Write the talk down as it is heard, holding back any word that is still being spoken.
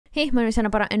Hey, my name is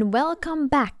JennaPara and welcome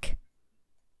back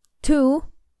to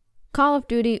Call of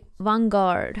Duty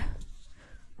Vanguard.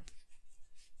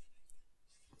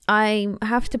 I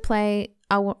have to play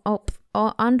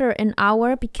under an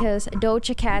hour because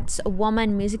Doja Cat's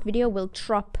Woman music video will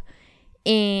drop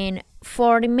in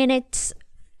 50 minutes,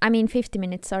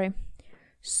 sorry.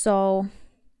 So,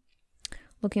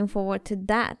 looking forward to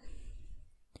that.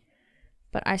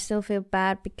 But I still feel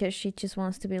bad because she just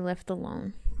wants to be left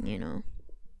alone, you know.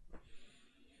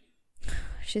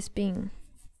 She's being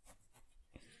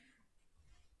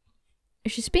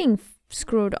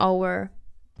screwed over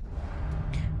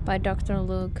by Dr.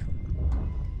 Luke.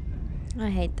 I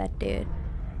hate that dude.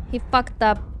 He fucked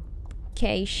up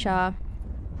Keisha.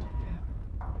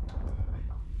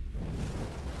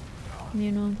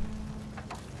 You know.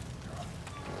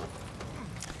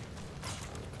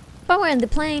 But we're in the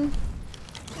plane.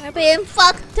 We're being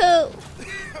fucked too.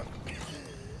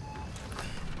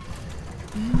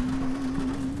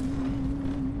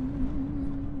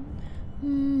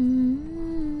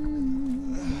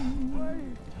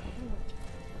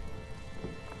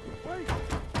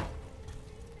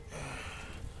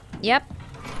 Yep.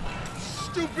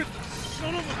 Stupid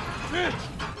son of a bitch!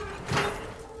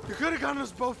 You could have gotten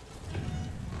us both.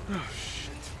 Oh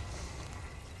shit.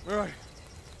 Alright.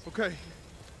 Okay.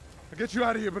 I'll get you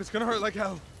out of here, but it's gonna hurt like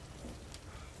hell.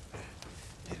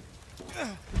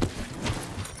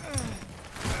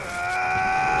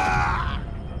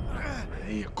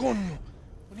 Hey, coño.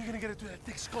 When are you gonna get it through that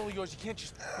thick skull of yours? You can't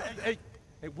just... Hey,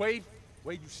 Wade.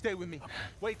 Wade, you stay with me.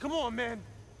 Wade, come on, man.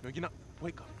 No, you're not.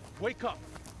 Wake up. Wake up.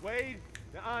 Wade,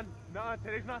 nah,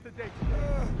 today's not the day.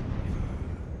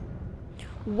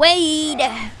 Wade!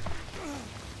 I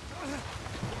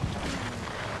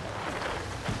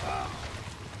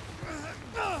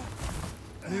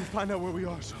need to find out where we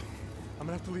are, so I'm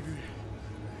gonna have to leave you here.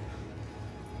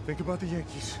 Think about the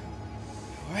Yankees.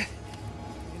 What?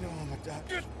 You know I'm a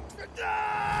doctor.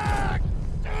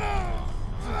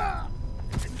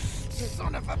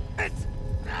 Son of a bitch!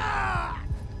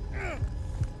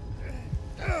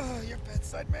 Your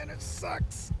bedside manner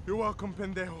sucks. You're welcome,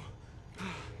 pendejo.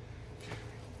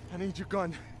 I need your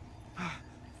gun.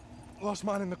 Lost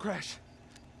mine in the crash.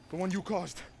 The one you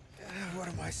caused. What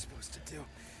am I supposed to do?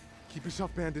 Keep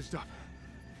yourself bandaged up.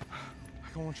 I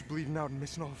don't want you bleeding out and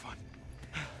missing all the fun.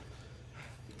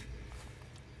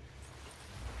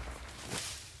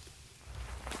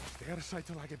 Stay out of sight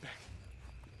till I get back.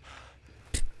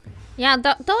 Yeah,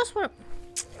 those were...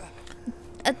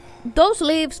 those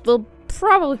leaves will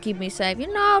probably keep me safe.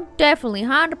 You know, definitely,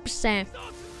 100%.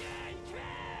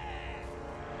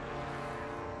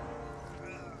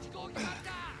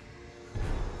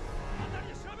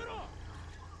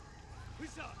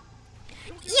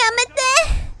 ¡Llámate!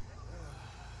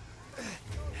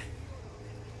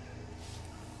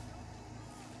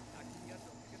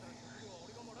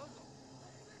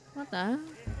 What the?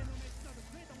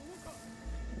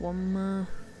 Woman,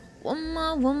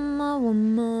 woman, woman,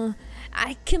 woman.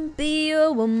 I can be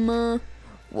your woman.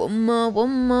 Woman,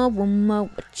 woman, woman,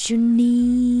 what you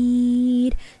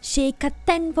need? Shake a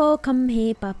tenvo, come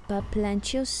here, papa,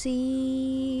 plant your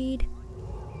seed.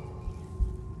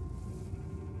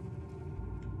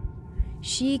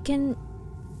 She can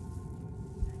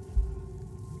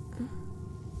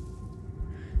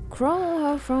grow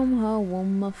her from her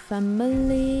woman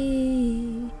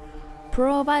family.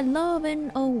 Provide love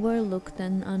and overlooked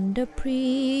and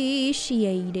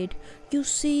underappreciated. You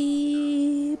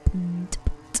see.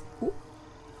 Ooh.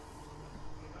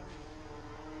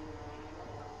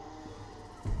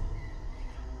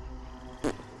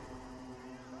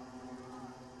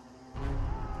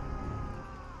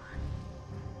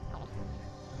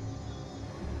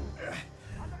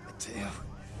 Mateo.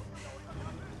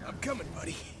 I'm coming,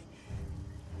 buddy.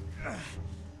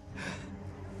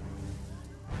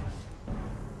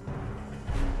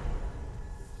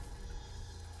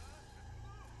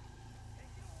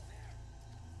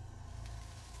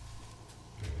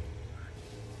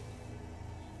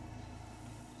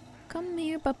 Come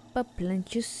here, papa,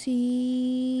 plant your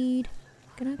seed.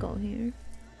 Can I go here?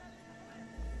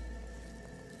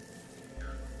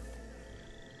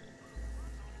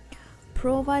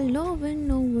 Provide love and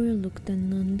overlooked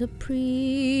and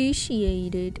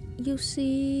underappreciated. You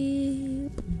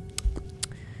see,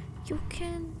 you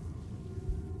can.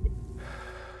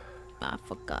 I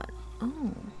forgot.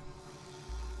 Oh.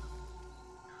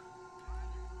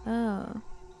 Oh.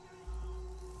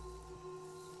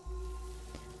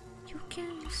 You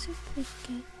can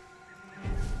reciprocate.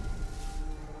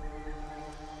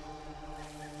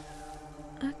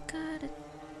 I got it.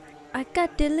 I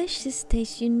got delicious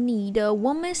taste. You need a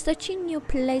woman such in your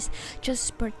place.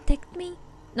 Just protect me.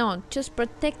 No, just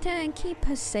protect her and keep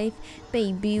her safe.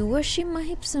 Baby, worship my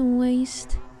hips and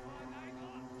waist.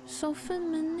 So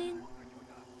feminine.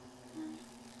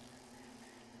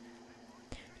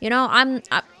 You know,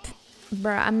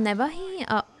 bruh, I'm never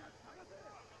here.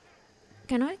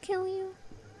 Can I kill you?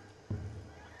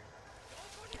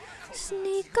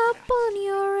 Sneak up on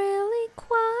you really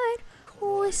quiet.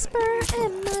 Whisper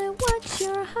in my what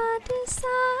your heart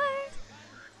desires.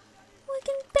 We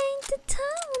can paint the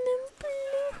town in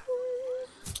blue.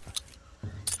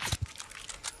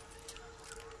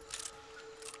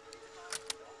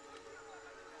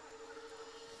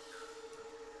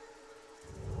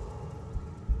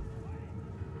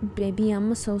 Baby,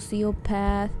 I'm a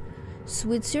sociopath.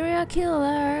 Sweet serial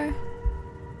killer.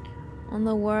 On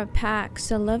the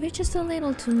warpacks, I love you just a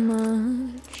little too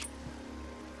much.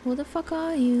 Who the fuck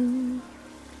are you?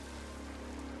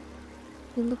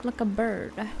 You look like a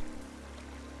bird.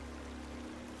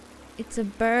 It's a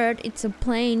bird, it's a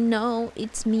plane, no,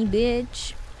 it's me,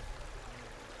 bitch.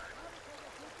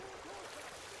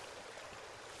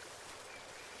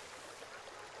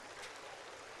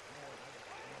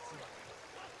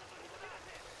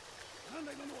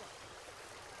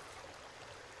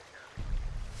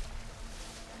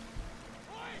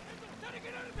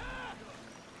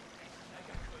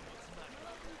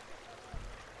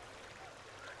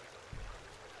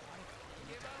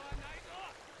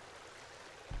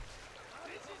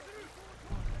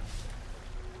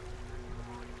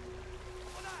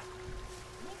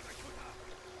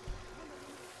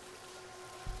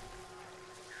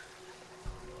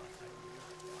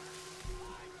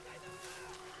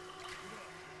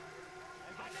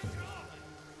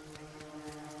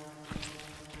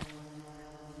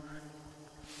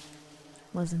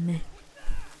 Wasn't me.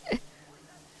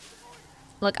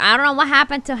 Look, I don't know what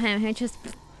happened to him. He just,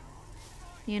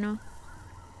 you know,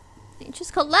 he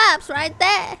just collapsed right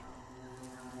there.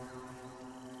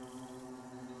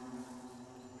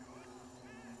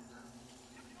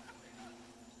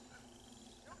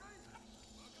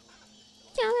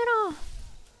 Kill it all.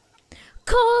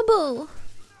 Kobu.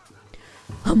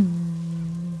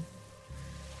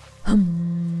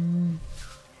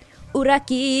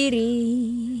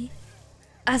 Urakiri.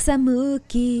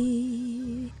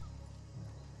 Asamuki.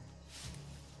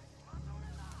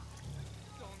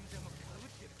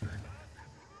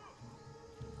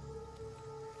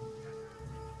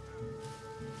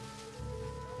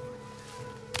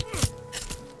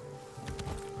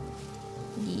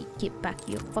 Get back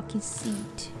your fucking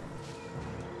seat.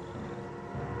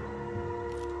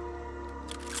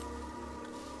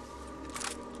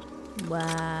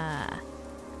 Wow.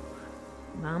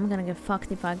 I'm gonna get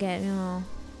fucked if I get, you know.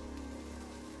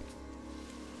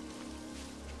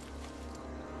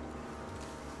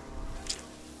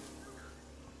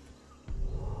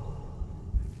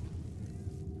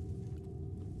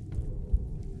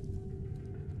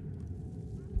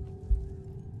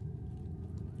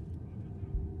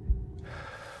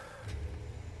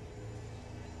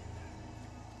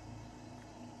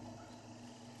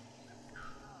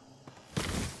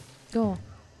 Go.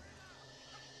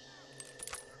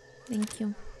 Thank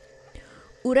you.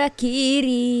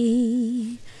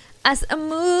 Urakiri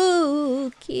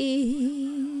Asamuki.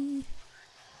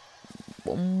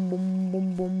 Boom boom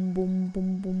boom boom boom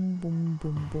boom boom boom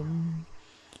boom boom.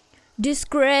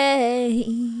 Disgrace.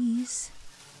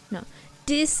 No.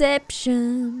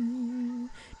 Deception.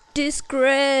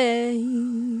 Disgrace.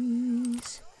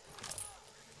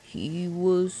 He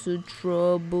was a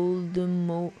trouble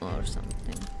or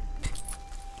something.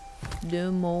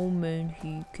 The moment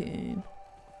he came.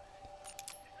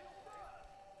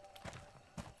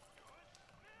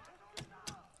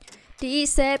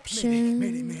 Deception.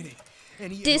 Mayday.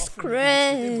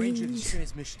 Disgrace. Range of this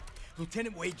transmission.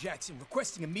 Lieutenant Wade Jackson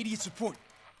requesting immediate support.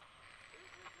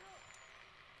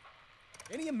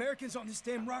 Any Americans on this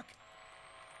damn rock?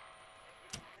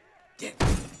 Damn.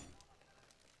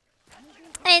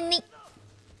 Any.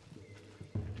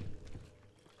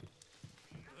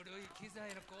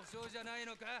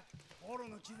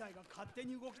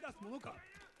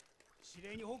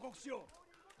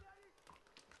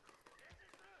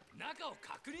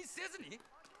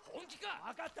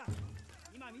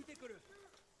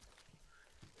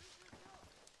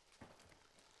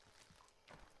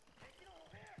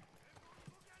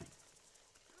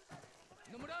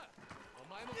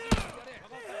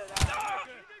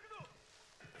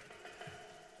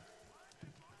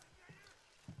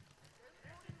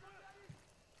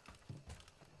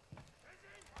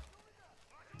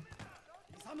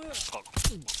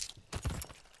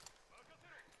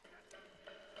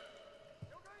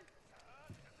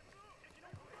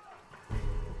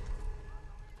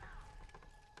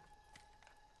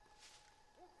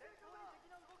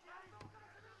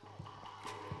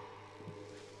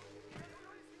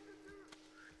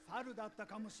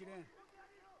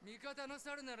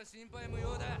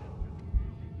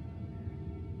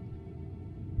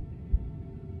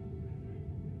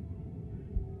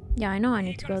 Yeah, I know I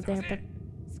need to go there, but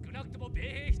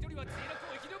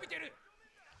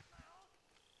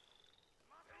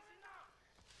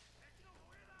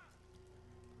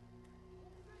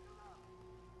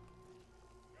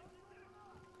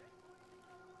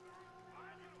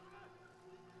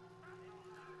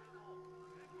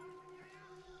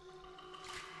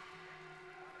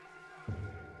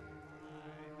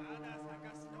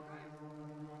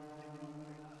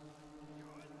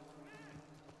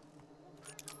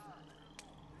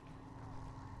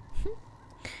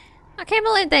I can't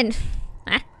believe that.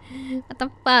 What the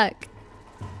fuck?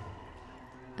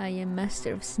 I am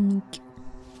master of sneak.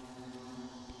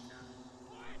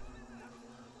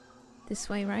 This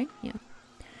way, right? Yeah.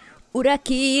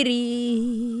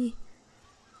 Urakiri.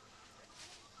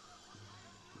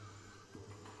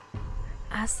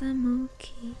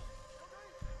 Asamuki.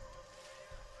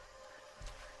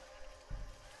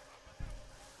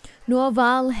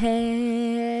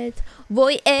 Novalhet.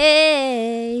 Voi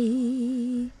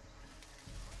ei.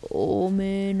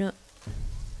 Omena.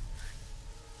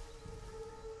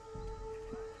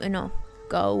 No.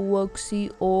 Kauaksi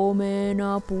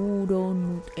omena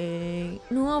pudonnut ei.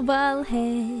 Nuo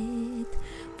valheet.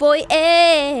 Voi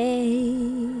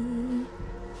ei.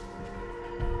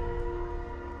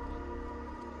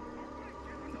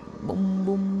 Bum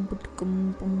bum bum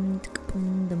bum bum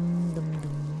dum dum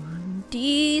dum.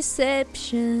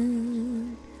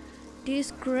 Deception.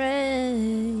 Disgrace.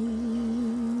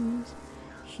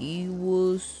 He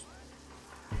was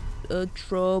a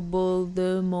trouble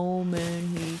the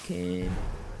moment he came.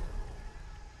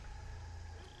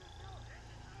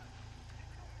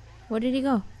 Where did he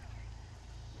go?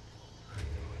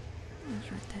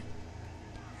 He's right there.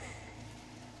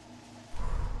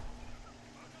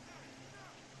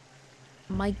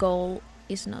 My goal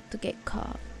is not to get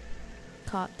caught.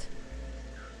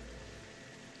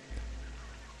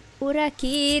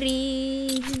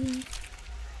 Urakiri.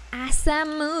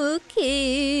 Asamuki.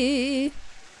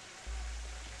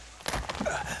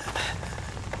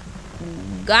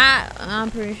 God, I'm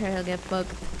pretty sure he'll get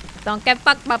fucked. Don't get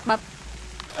fucked, bop.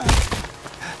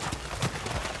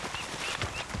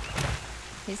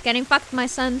 He's getting fucked, my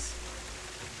sons.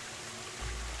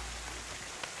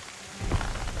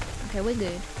 Okay, we're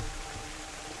good.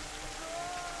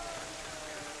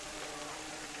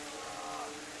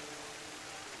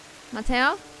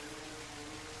 Mateo?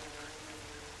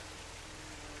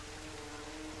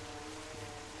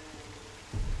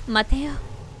 Mateo?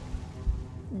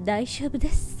 大丈夫で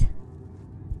す。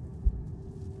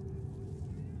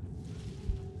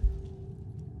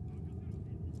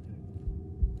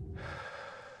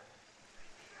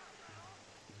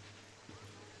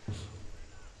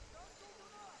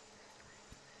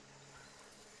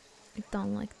I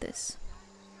don't like this.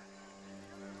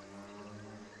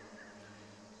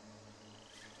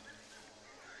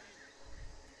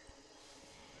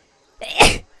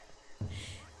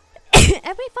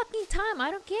 Every fucking time,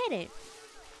 I don't get it.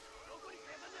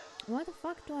 Why the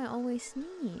fuck do I always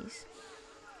sneeze?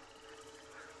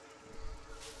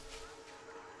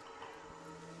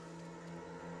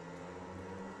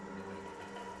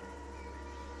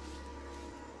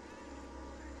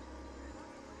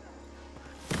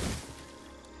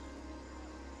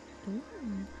 Ooh.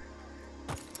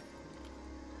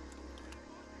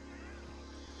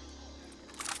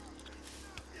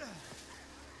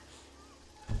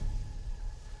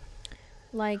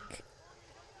 Like,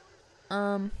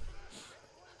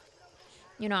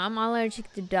 you know, I'm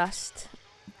allergic to dust,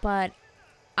 but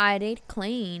I did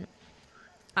clean.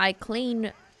 I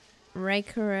clean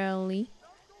regularly,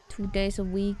 2 days a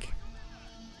week.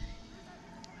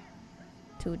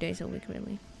 2 days a week,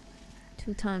 really.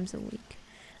 2 times a week.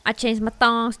 I change my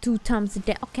thongs 2 times a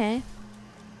day. Okay.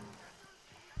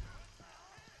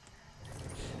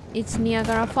 It's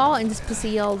Niagara Fall in this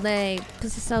pussy all day.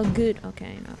 Pussy so good.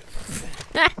 Okay, no.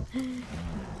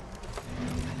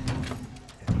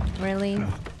 Really?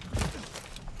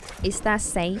 Is that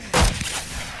safe?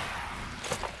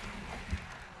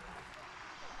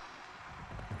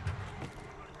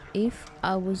 If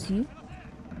I was you.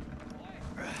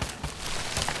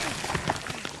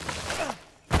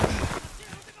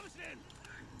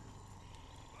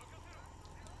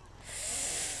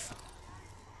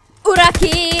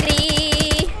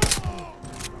 Urakiri!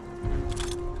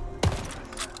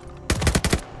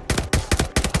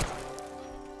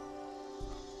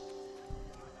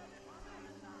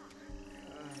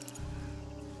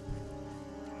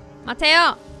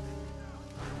 Mateo!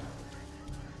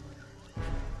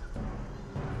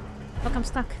 I'm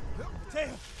stuck.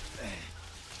 Mateo!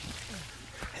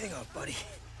 Hang on, buddy.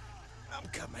 I'm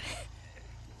coming.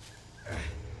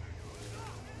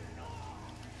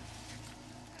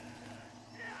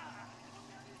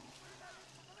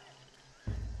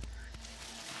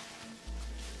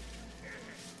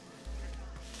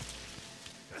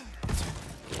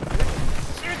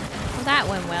 Well, that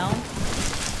went well.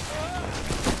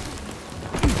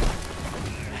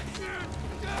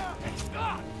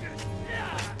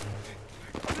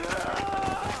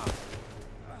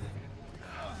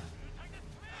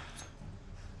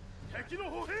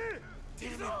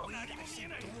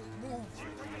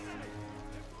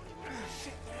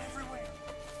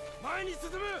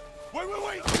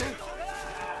 Wait!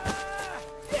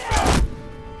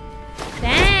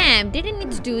 Damn, didn't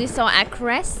need to do it so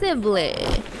aggressively.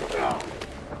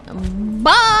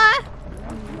 Bye!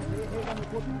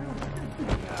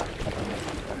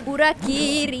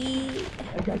 Urakiri.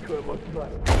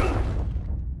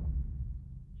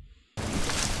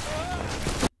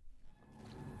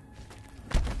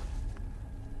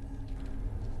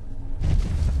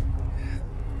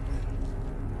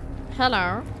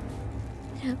 Hello.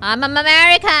 I'm an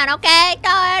American, okay?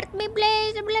 Don't hurt me,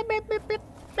 please. Blip, blip, blip, blip,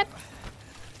 blip.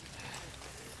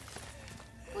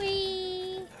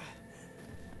 Whee.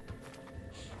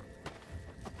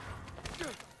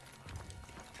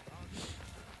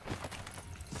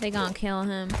 They gonna kill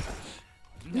him.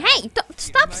 Hey,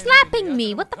 stop slapping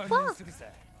me. What the fuck?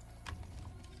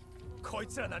 こい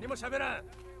つら何も喋らん。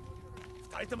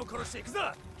二人とも殺していくぞ。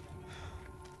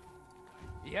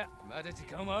いや、まだ時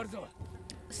間はあるぞ。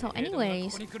 So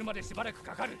anyways,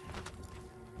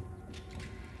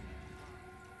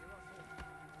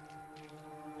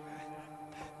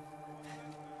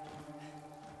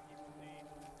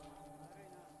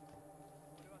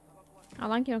 I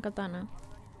like your katana.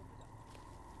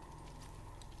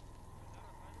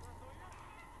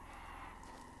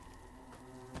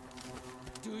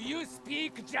 Do you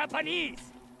speak Japanese?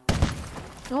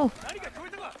 Oh.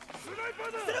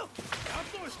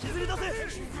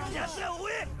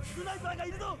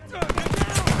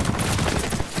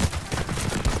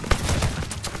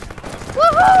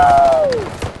 Woohoo!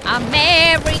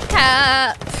 America!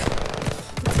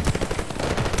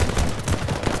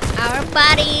 Our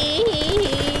buddies!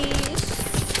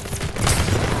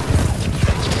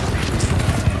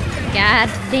 God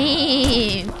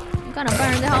damn! You're gonna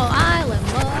burn the whole island,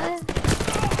 boy!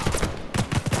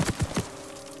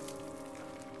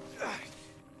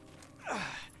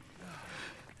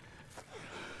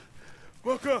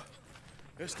 Booker!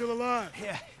 They're still alive.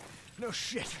 Yeah, no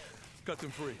shit. Cut them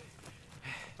free.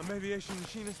 I'm aviation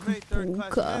machinist mate, third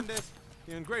class Mendez.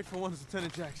 The ungrateful one is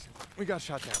Lieutenant Jackson. We got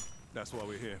shot down. That's why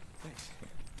we're here. Thanks.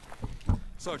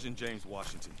 Sergeant James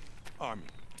Washington, Army,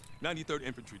 93rd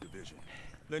Infantry Division.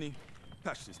 Lenny,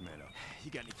 patch this man up.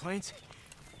 You got any planes?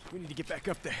 We need to get back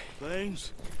up there.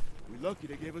 Planes? We lucky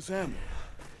they gave us ammo.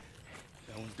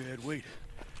 That one's dead weight.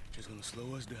 Just gonna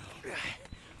slow us down.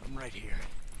 I'm right here.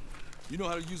 You know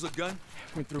how to use a gun?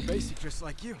 Went through basic just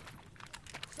like you.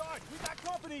 Sarge, we got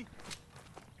company!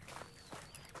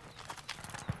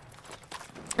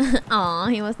 Aw,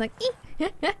 he was like, I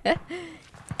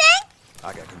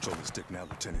got control of the stick now,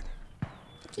 Lieutenant.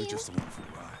 You're just along for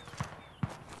a ride.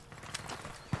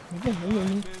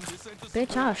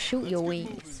 bitch, I'll shoot your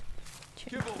wings.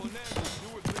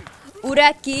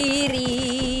 Urakiri!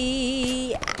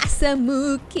 Urakiri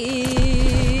Asamuki.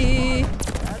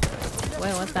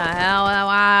 Wait, what the hell?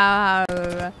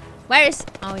 Where is?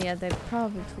 Oh yeah, they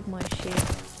probably took my shit.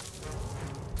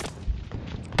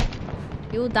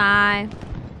 You'll die.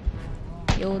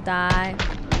 You'll die.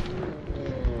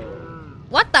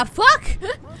 What the fuck?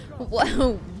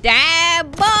 Whoa, damn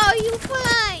boy, you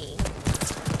fly.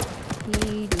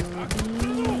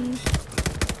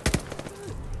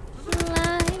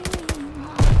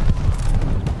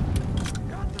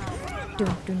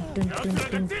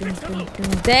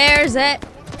 There's it.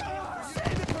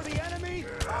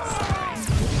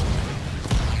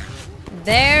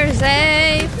 There's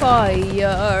a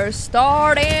fire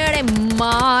started in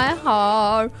my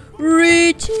heart,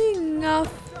 reaching up.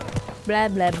 Blah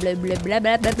blah blah blah blah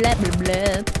blah blah blah blah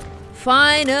blah.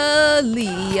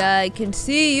 Finally, I can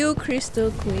see you crystal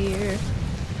clear.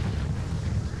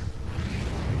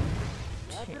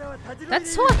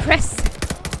 That's so aggressive.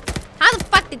 How the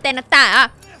fuck did they not die?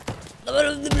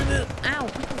 Ow.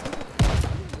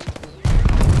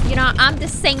 You know, I'm the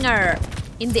singer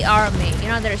in the army. You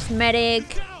know, there's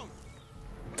medic.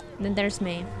 Then there's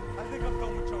me. I think I'm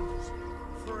done with jungles.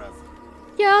 Forever.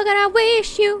 You're gonna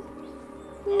wish you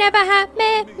never had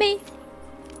met me.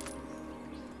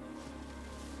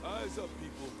 Eyes up,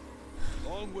 people.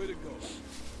 Long way to go.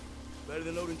 Better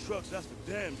than loading trucks, that's for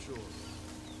damn sure.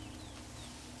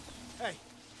 Hey,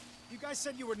 you guys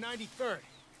said you were 93rd.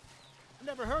 I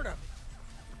never heard of it.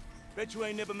 Bet you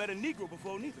ain't never met a Negro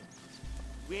before, neither.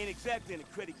 We ain't exactly in the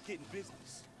credit-getting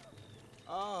business.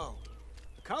 Oh,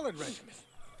 the colored regiment.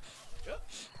 Yep.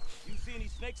 You see any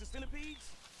snakes or centipedes?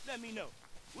 Let me know.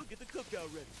 We'll get the cookout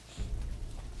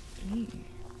ready.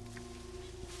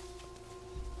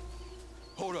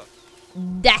 Hold up.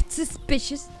 That's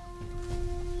suspicious.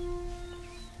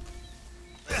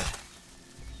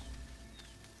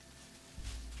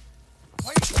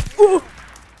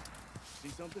 See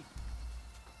something?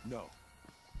 No.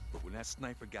 But when that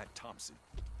sniper got Thompson,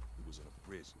 he was on a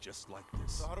bridge just like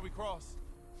this. So how do we cross?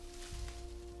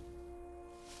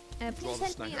 Please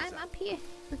help me. I'm up here.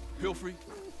 Pilfrey,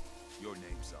 your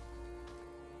name's up.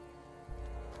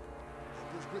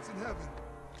 There's grits in heaven.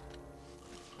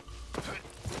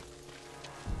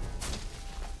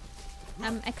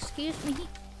 Excuse me.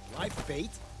 Life fate?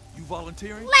 You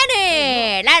volunteering?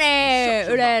 Lenny!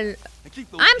 Lenny! And keep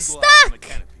those I'm eagle eyes on the stuck!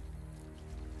 canopy.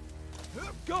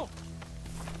 Go!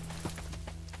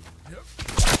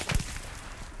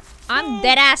 I'm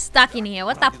dead ass stuck in here.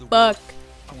 What the fuck?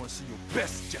 I want to see your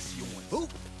best, Jesse Owens. Who?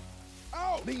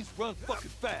 Ow! Means run fucking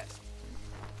fast.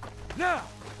 Now!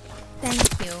 Thank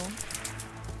you.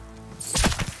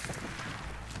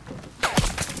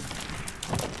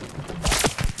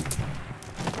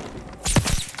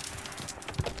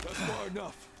 That's far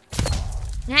enough.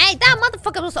 Hey, that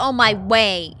motherfucker was on my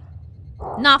way.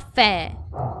 Not fair.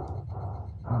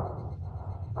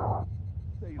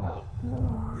 Stay low.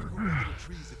 Regroup under the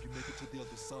trees if you make it to the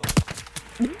other side.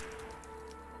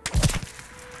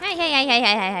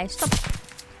 Hey, stop.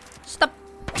 Stop.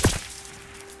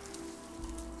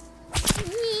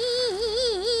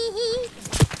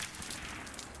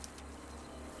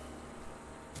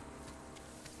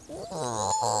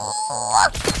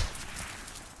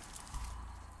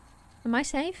 Am I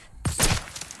safe?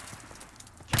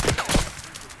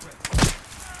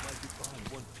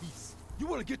 You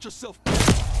want to get yourself.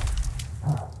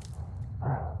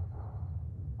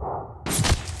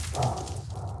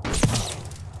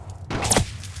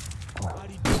 How'd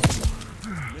he do?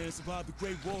 Man survived the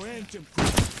Great War and Tim Crow.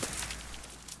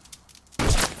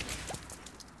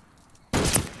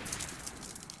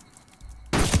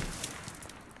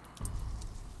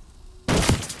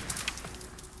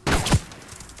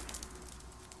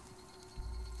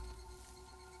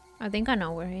 I think I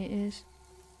know where he is.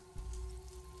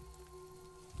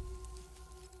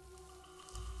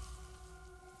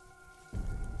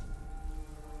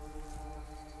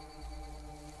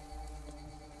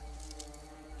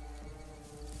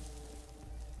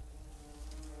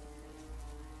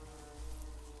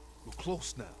 We're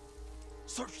close now.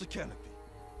 Search the canopy.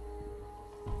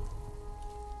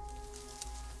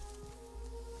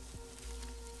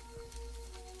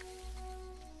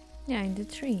 Yeah, in the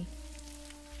tree.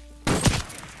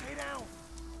 Stay down.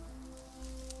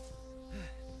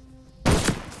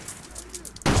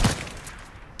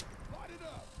 Light it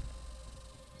up.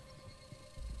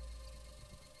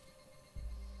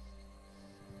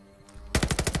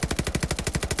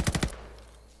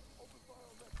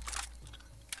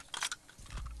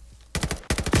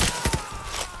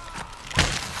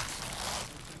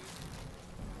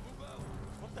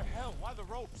 What the hell? Why the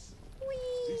ropes?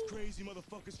 These crazy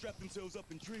motherfuckers strap themselves up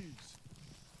in trees.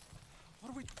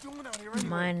 What are we doing out here anyway?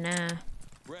 Mine,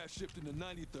 Brad shipped in the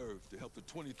 93rd to help the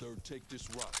 23rd take this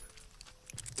rock.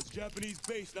 It's a Japanese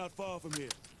base not far from here.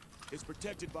 It's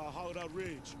protected by a hollowed-out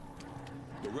ridge.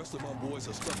 The rest of my boys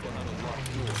are stuck behind a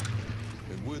locked door,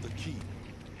 and we're the key.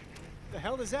 The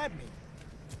hell does that mean?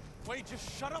 Wait, just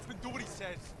shut up and do what he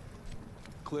says.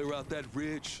 Clear out that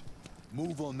ridge,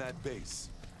 move on that base.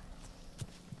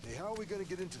 Hey, how are we gonna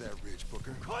get into that ridge,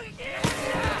 Booker?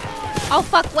 Oh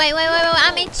fuck, wait,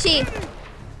 I'm itchy.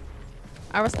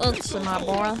 I was itchy, my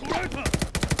boy.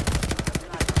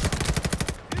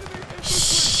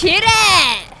 Shit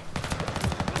it!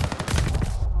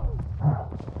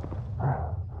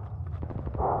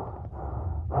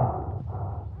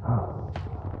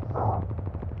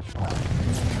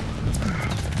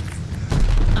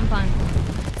 I'm fine.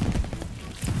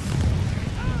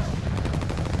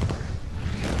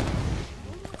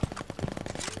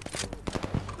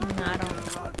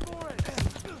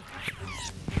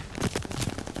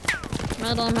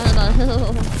 Murder.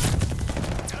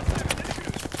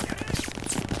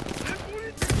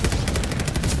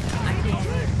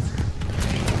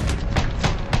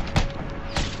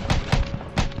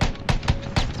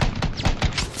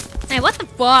 Hey, what the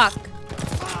fuck?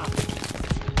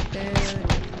 Dude.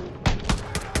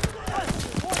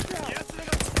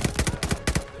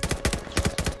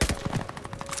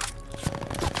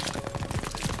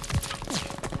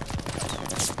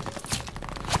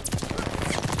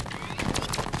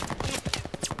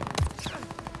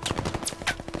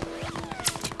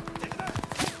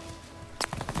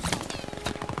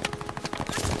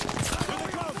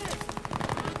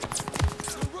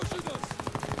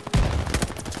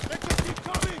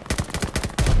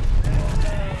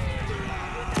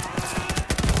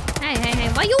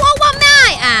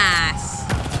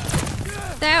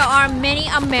 There are many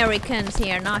Americans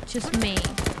here, not just me.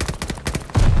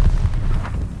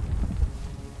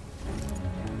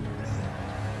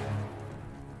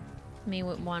 Me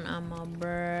with one ammo,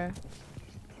 bruh.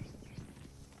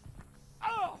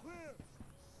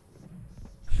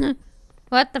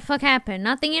 What the fuck happened?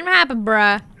 Nothing even happened,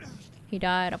 bruh. He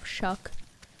died of shock.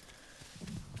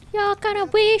 You're gonna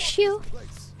wish you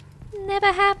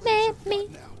never have met me.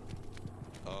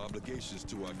 Our obligations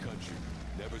to our country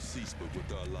never cease but with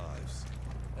our lives.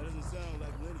 That doesn't sound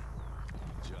like Lenny.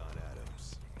 John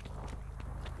Adams.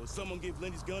 Well, someone give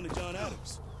Lenny's gun to John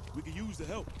Adams. We could use the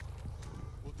help.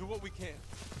 We'll do what we can.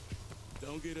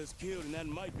 Don't get us killed, and that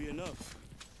might be enough.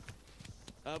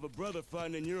 I have a brother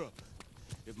fighting in Europe.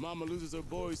 If Mama loses her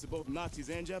boys to both Nazis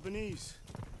and Japanese,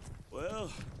 well,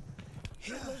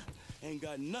 Hitler ain't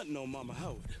got nothing on Mama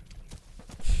Howard.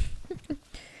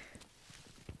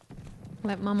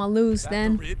 Let Mama lose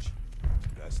then. The ridge?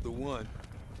 That's the one.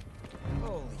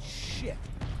 Holy shit.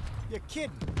 You're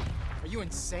kidding. Are you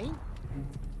insane?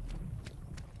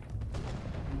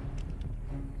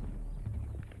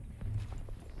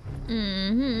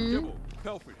 Dibble,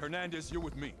 Pelfrey, Hernandez, you're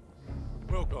with me.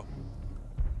 We'll go.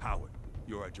 Howard,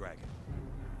 you're our dragon.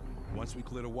 Once we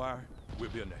clear the wire, we'll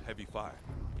be under heavy fire.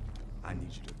 I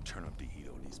need you to turn up the heat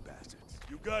on these bastards.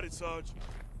 You got it, Sarge.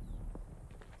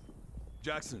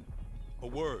 Jackson, a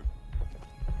word.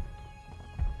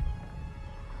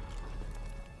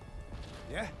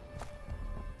 Yeah?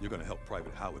 You're gonna help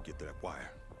Private Howard get that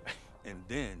wire. And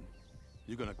then,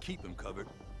 you're gonna keep him covered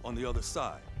on the other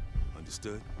side.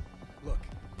 Understood? Look,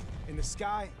 in the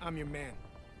sky, I'm your man.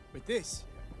 But this,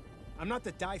 I'm not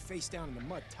the die face down in the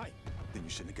mud type. Then you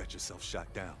shouldn't have got yourself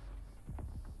shot down.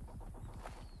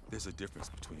 There's a difference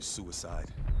between suicide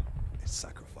and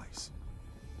sacrifice.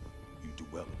 You do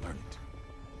well to learn it.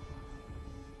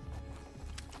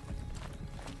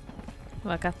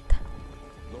 Vakatta.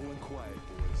 Low and quiet,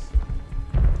 boys.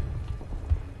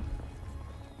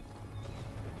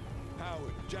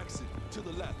 Howard, Jackson, to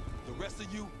the left. The rest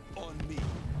of you, on me.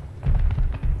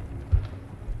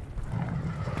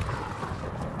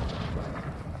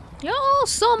 You're all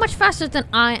so much faster than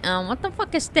I am. What the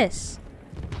fuck is this?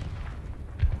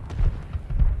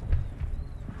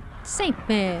 This ain't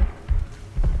fair.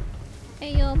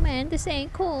 Hey yo man, this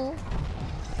ain't cool.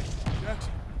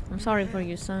 Jackson. I'm sorry for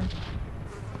you, son.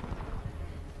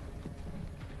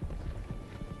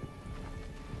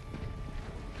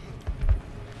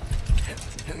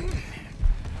 By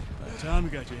the time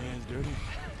you got your hands dirty.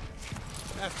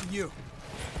 After you.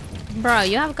 Bro,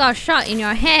 you have got shot in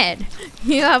your head.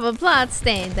 You have a blood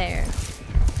stain there.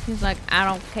 He's like, I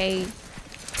don't care.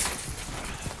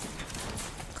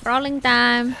 Crawling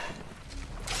time.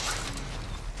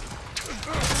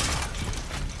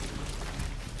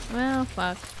 Well,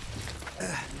 fuck.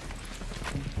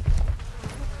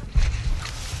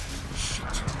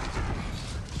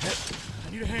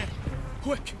 I need a hand.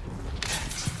 Quick.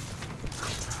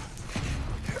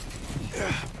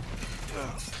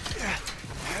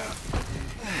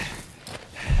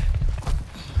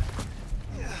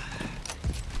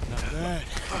 Not bad.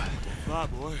 Fly,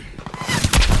 boy.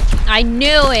 I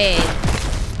knew it.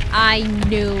 I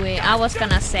knew it. I was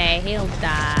gonna say he'll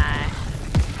die.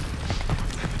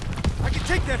 I can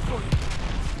take that for you.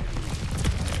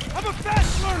 I'm a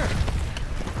fast learner.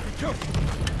 Be careful.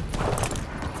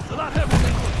 It's a lot heavier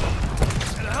than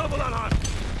yours. And a hell of a lot harder.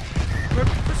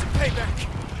 Perfect for some payback.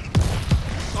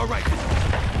 All right.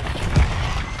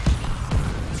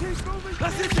 She's moving.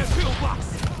 Let's hit that pillbox.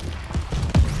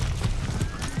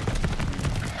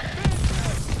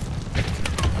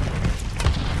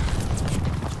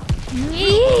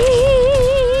 Hey.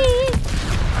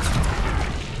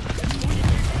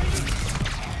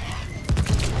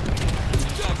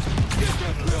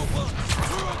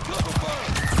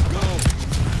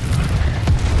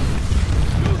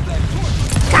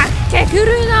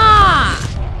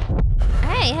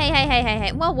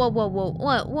 Whoa.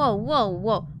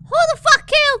 Who the fuck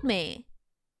killed me?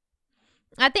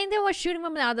 I think they were shooting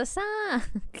from the other side.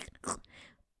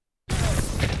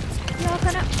 You're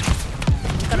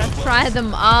gonna try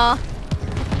them all.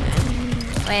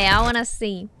 Wait, I wanna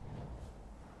see.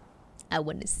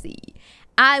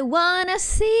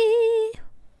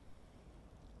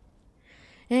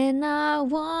 And I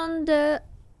wonder.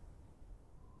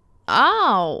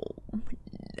 Oh,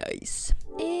 nice.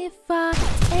 If I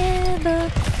ever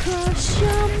cross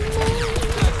your mind.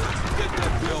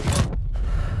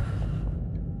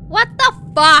 What the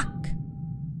fuck?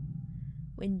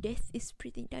 When death is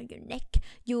breathing down your neck,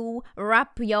 you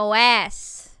wrap your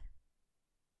ass.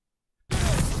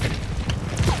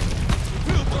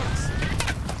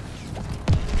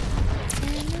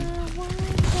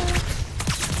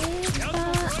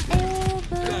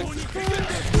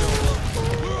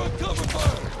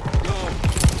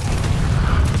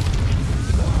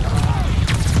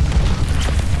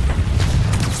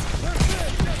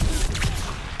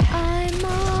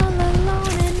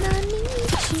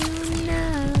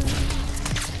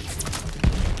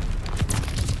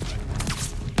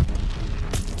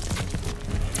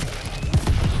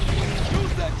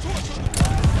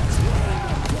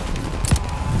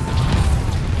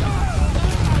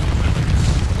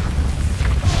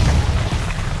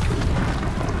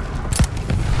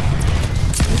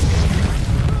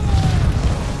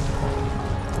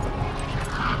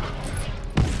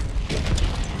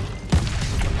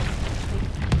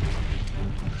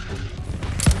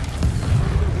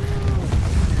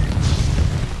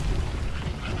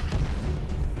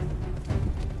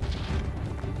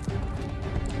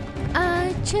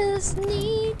 just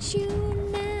need you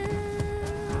now.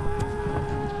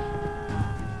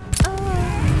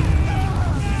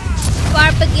 Oh.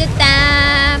 Barbecue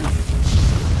time.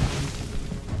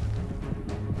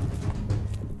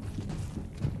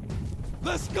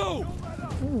 Let's go!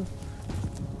 Ooh.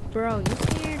 Bro, you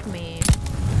scared me.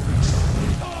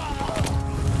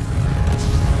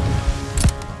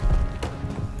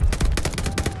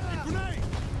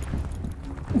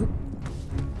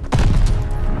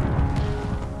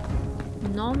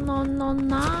 No, no, no,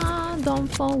 no, don't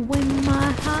fall with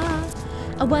my heart.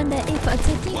 I wonder if I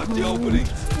take you What home. the opening?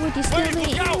 Would you still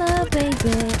be in love,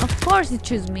 baby? Of course you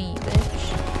choose me,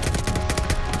 bitch.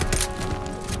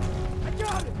 I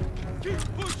got it. Keep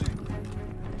pushing.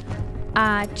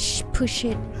 Push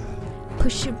it.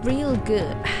 Push it real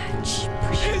good. Push it.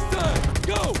 It's time!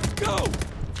 Go! Go!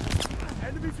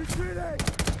 Enemies retreating.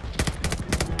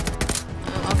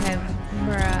 Okay,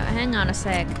 bruh, hang on a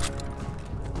sec.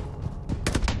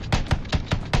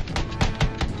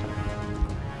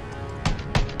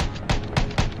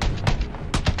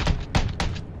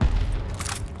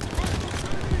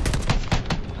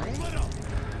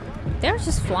 They're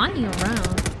just flying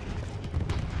around.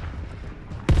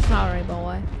 Sorry,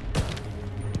 boy.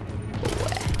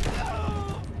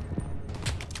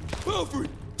 Wilfred,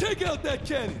 take out that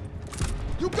cannon!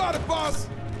 You got it, boss.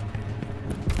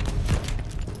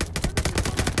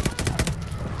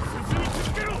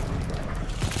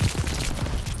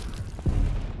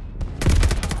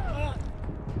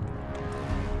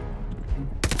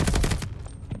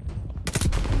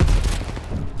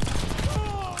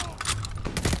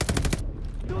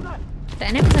 The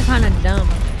enemies are kind of dumb.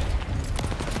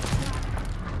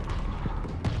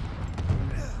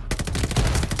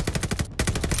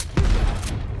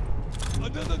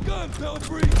 Another gun,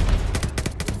 Pelfrey!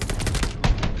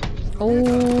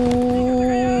 Oh.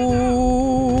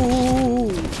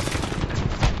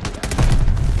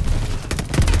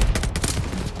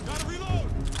 Gotta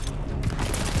reload!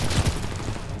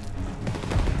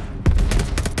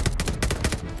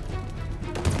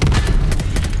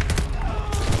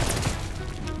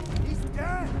 He's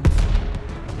dead.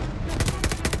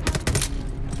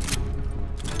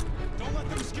 Don't let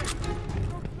them escape!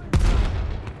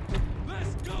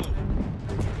 Let's go!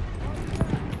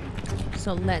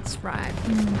 So let's ride.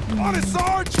 On it,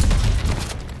 Sarge.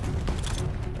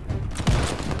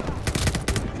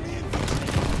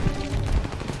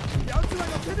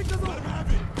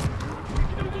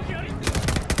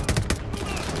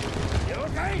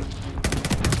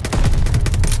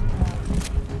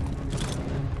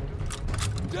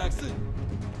 Jackson,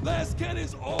 last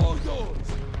cannon's all yours.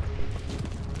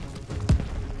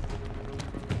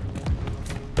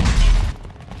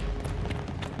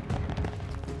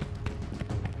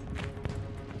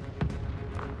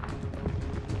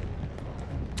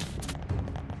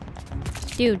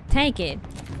 Dude, take it.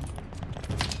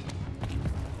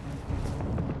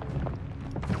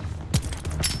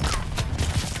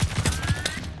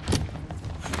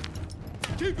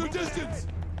 Keep your distance.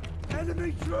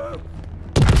 Enemy troop.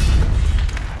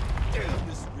 Damn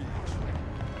this reach.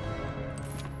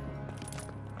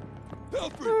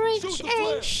 Pelfrey, Rich shoot the and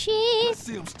flare. shit. Let's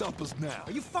see him stop us now.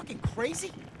 Are you fucking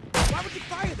crazy? Why would you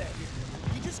fire that here?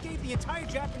 You just gave the entire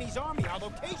Japanese army our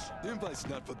location. The invite's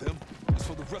not for them. It's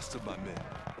for the rest of my men.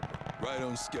 Right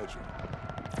on schedule.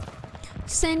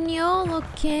 Send your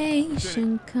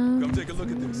location. Come take a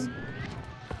look at this.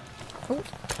 Oh.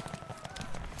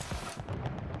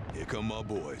 Here come my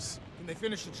boys. Can they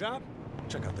finish the job?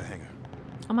 Check out the hangar.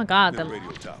 Oh my god, The the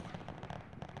radio tower.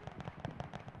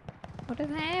 what is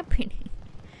happening?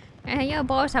 Hey, your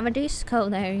boys have a disco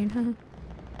there, you know.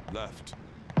 Left.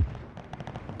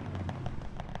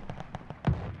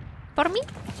 For me?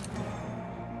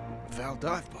 Val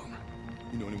dive bomber.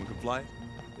 You know anyone can fly it?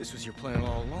 This was your plan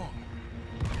all along.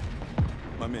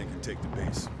 My man can take the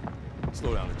base.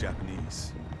 Slow down the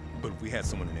Japanese. But if we had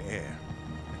someone in the air,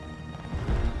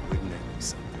 wouldn't that be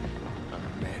something? I'm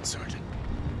a man, Sergeant.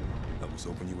 I was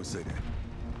hoping you would say that.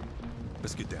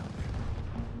 Let's get down there.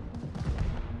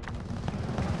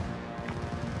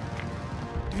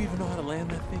 Do you even know how to land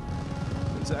that thing?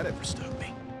 When's that ever stopped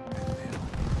me?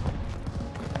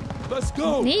 Let's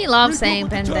go! He loves Regroup saying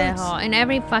with the tanks. pendejo in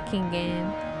every fucking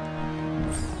game.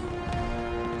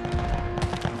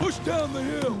 Push down the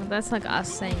hill! That's like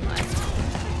us saying like something.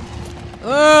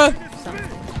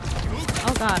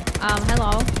 Oh god.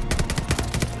 Hello.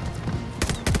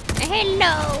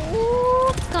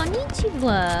 Hello.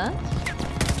 Konnichiwa.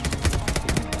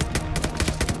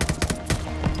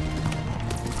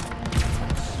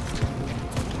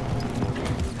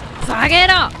 Fuck it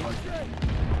up.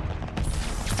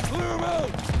 Clear him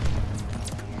out!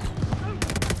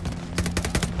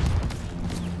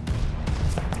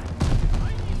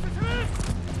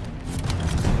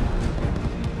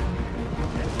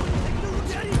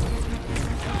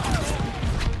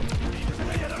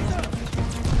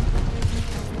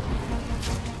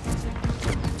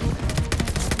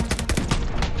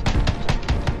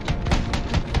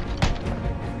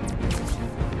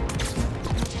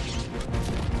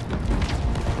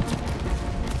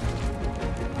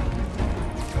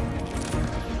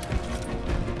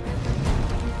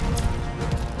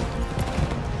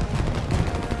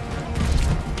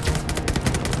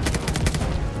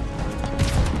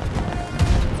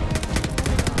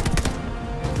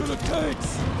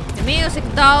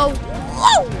 though.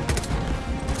 Woo!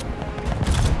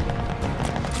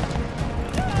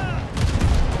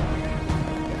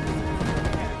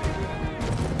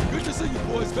 Good to see you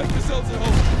boys. Make yourselves at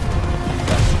home.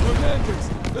 That's Hernandez.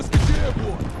 Let's get you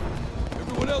airborne.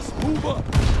 Everyone else, move up.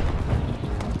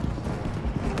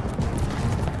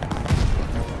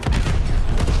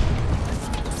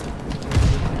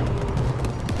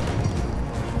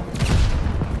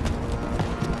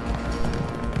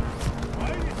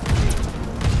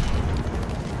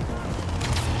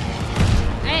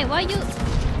 Hey, why you?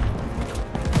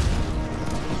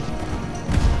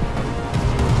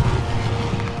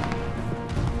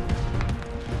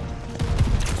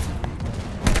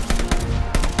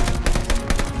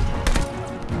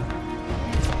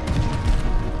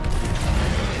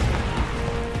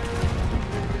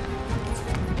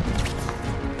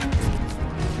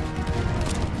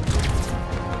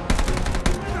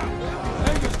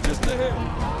 Hangar's just ahead.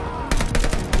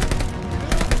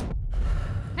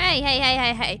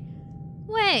 Hey.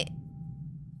 Wait.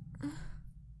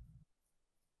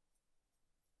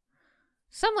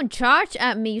 Someone charged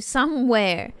at me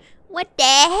somewhere. What the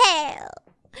hell?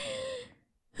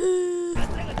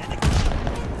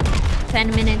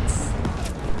 10 minutes.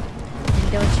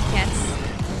 And Doja Cat's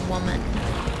woman.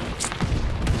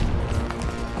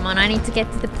 Come on, I need to get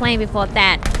to the plane before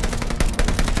that.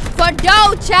 For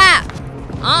Doja!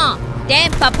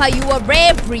 Damn, Papa, you a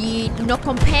rare breed. No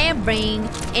comparing.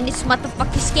 And it's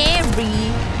motherfucking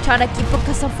scary. Try to keep it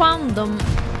cause I found them.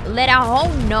 Let a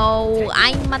hoe know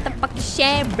I'm motherfucking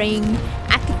sharing.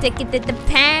 I could take it to the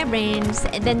parents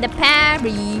and then the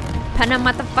party. Plan a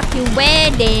motherfucking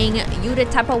wedding. You the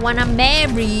type of one I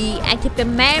marry. I keep it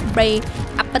married.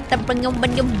 I put the ring on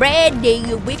when you're ready.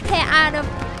 We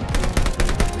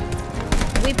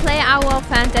play our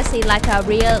fantasy like a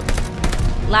real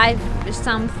life or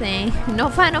something. No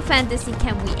Final Fantasy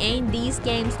can we end these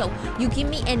games though. You give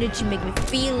me energy, make me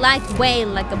feel like way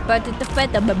like a bird with the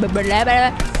feather.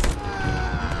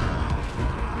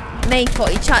 Made for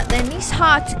each other, and it's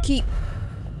hard to keep.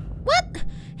 What?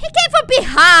 He came from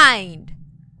behind.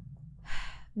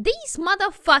 These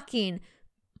motherfuckers.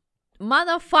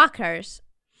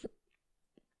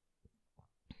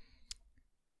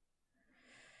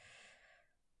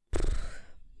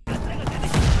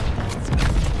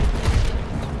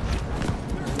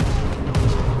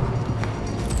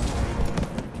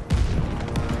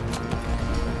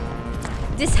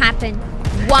 This happened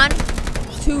 1,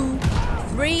 2,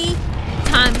 3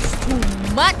 times too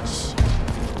much.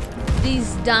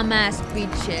 These dumbass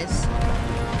bitches.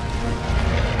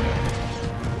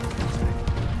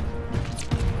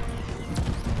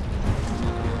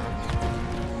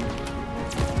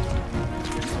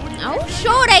 Oh,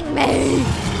 shooting me!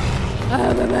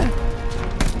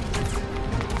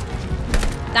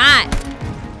 That.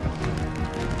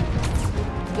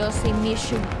 You'll see me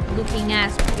shoot looking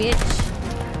ass bitch.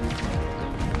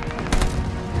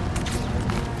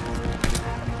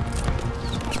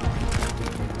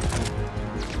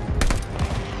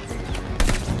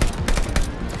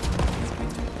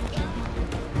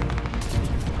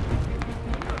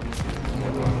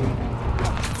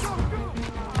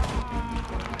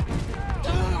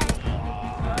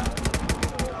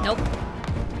 Nope.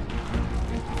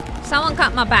 Someone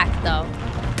cut my back though.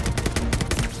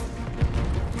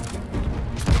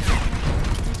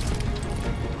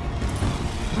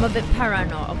 I'm a bit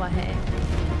paranoid over here.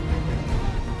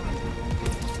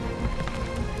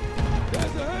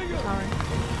 There's a hangar. Sorry.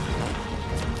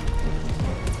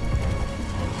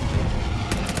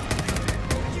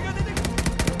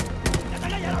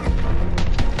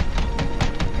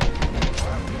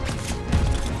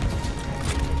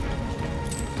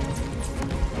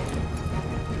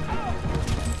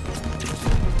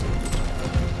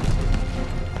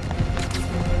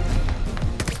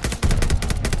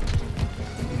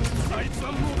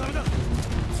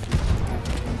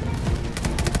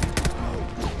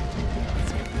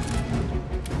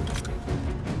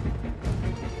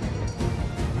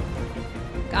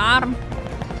 Got him.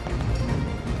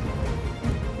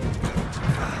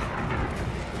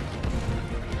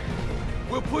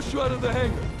 We'll push you out of the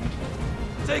hangar.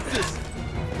 Take this.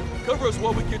 Cover us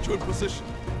while we get you in position.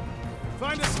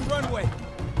 Find us some runway,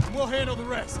 and we'll handle the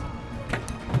rest.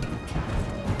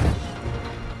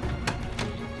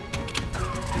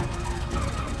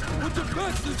 Put your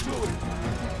backs into it.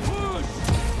 Push.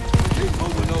 Keep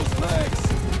moving those legs.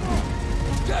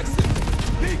 Jackson,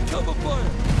 need cover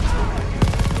fire.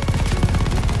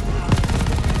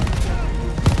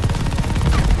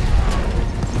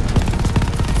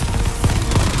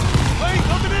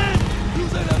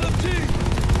 Use that LFG!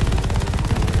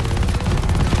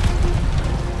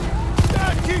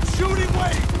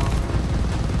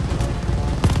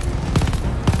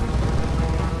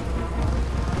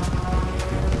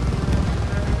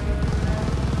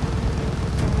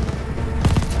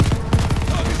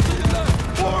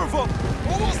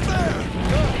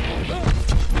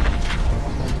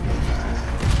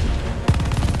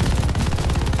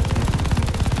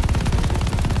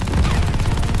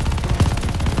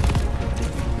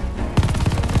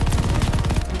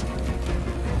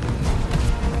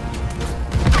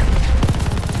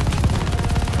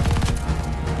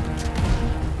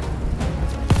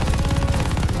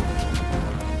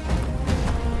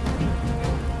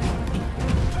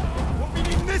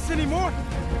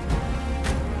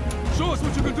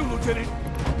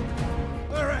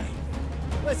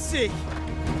 easy.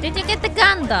 Did you get the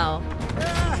gun though?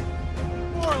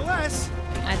 More or less.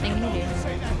 I think he did.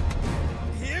 Say that.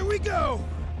 Here we go.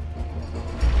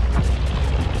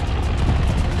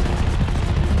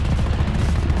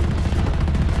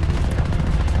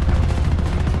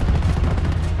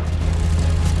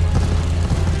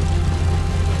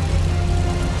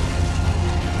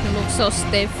 He looks so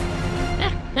stiff.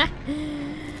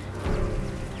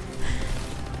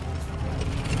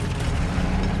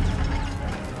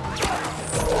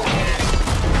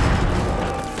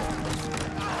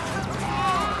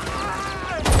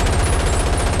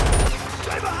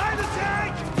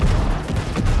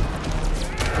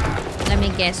 Let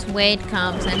me guess, Wade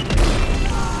comes and...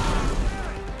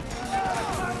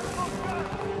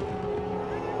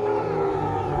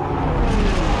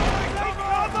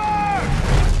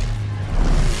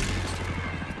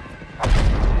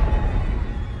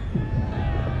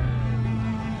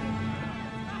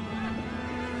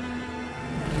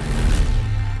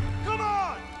 Come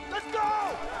on! Let's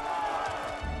go!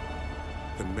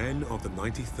 The men of the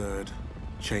 93rd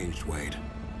changed Wade.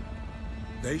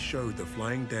 They showed the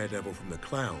flying daredevil from the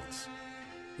clouds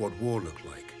what war looked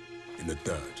like in the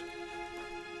dirt.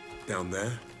 Down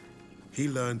there, he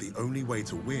learned the only way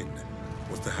to win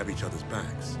was to have each other's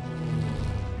backs.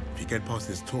 If you get past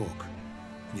his talk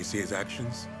and you see his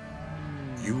actions,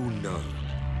 you will know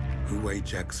who Wade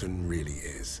Jackson really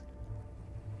is.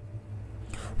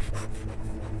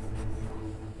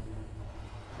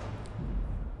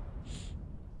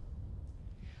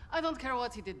 I don't care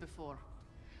what he did before.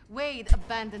 Wade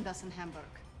abandoned us in Hamburg.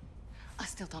 I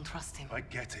still don't trust him. I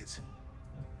get it.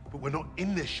 But we're not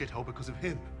in this shithole because of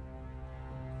him.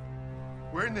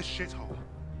 We're in this shithole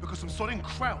because some sodding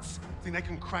Krauts think they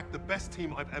can crack the best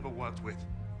team I've ever worked with.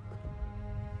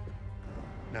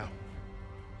 Now,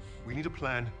 we need a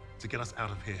plan to get us out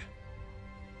of here.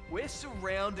 We're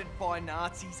surrounded by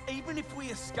Nazis. Even if we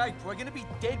escape, we're gonna be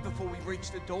dead before we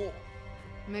reach the door.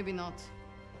 Maybe not.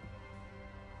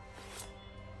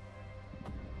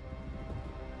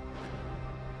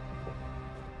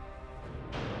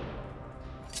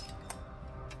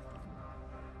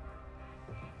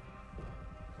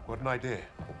 What an idea.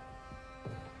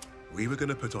 We were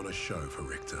gonna put on a show for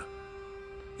Richter.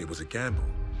 It was a gamble,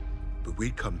 but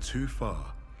we'd come too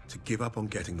far to give up on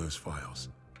getting those files.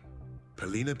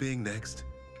 Polina being next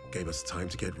gave us time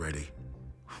to get ready.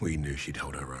 We knew she'd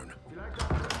hold her own.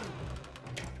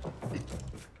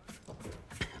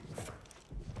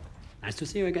 Nice to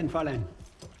see you again, Fräulein.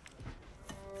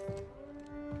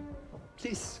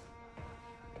 Please.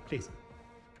 Please.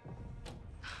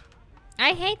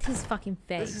 I hate his fucking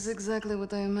face. This is exactly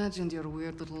what I imagined your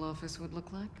weird little office would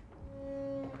look like.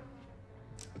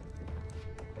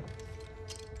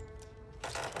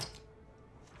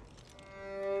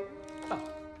 Oh.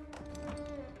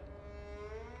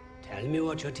 Tell me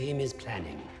what your team is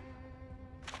planning.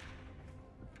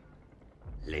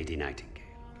 Lady Nightingale.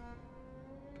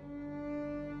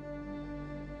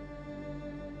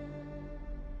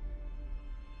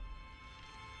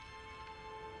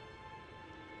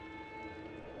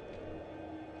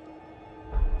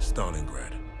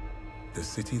 Stalingrad, the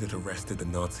city that arrested the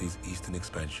Nazis' eastern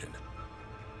expansion.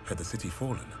 Had the city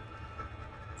fallen,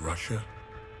 Russia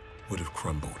would have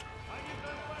crumbled.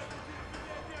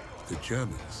 The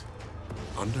Germans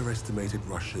underestimated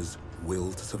Russia's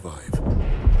will to survive.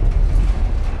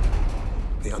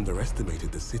 They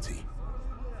underestimated the city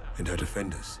and her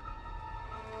defenders.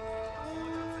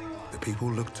 The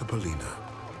people looked to Polina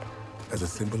as a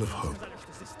symbol of hope,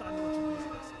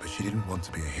 but she didn't want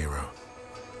to be a hero.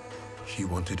 She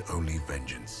wanted only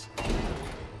vengeance.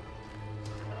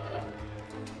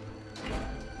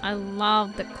 I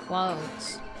love the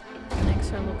clothes. Makes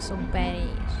her look so beige.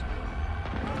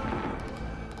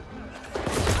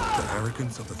 The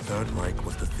arrogance of the Third Reich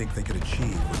was to think they could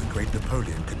achieve what the great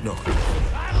Napoleon could not.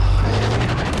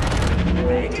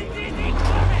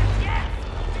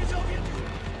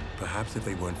 Perhaps if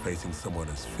they weren't facing someone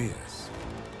as fierce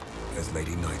as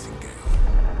Lady Nightingale.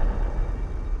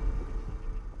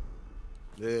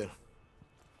 There.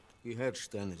 We heard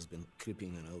Steiner's been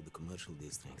creeping around the commercial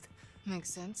district. Makes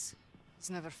sense.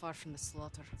 He's never far from the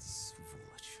slaughter. It's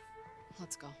foolish.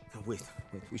 Let's go. Now, wait.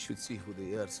 We should see who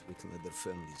they are so we can let their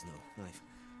families know. Knife.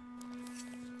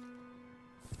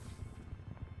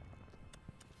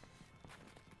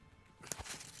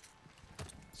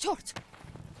 Short!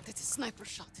 That's a sniper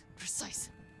shot. Precise.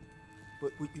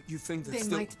 But you think that They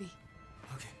still... might be.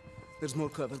 Okay. There's more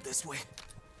cover this way.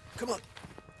 Come on.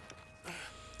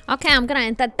 Okay, I'm gonna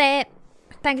end that there.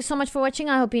 Thank you so much for watching.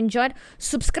 I hope you enjoyed.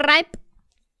 Subscribe.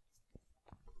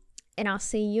 And I'll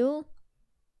see you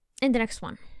in the next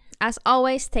one. As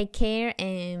always, take care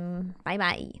and bye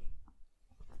bye.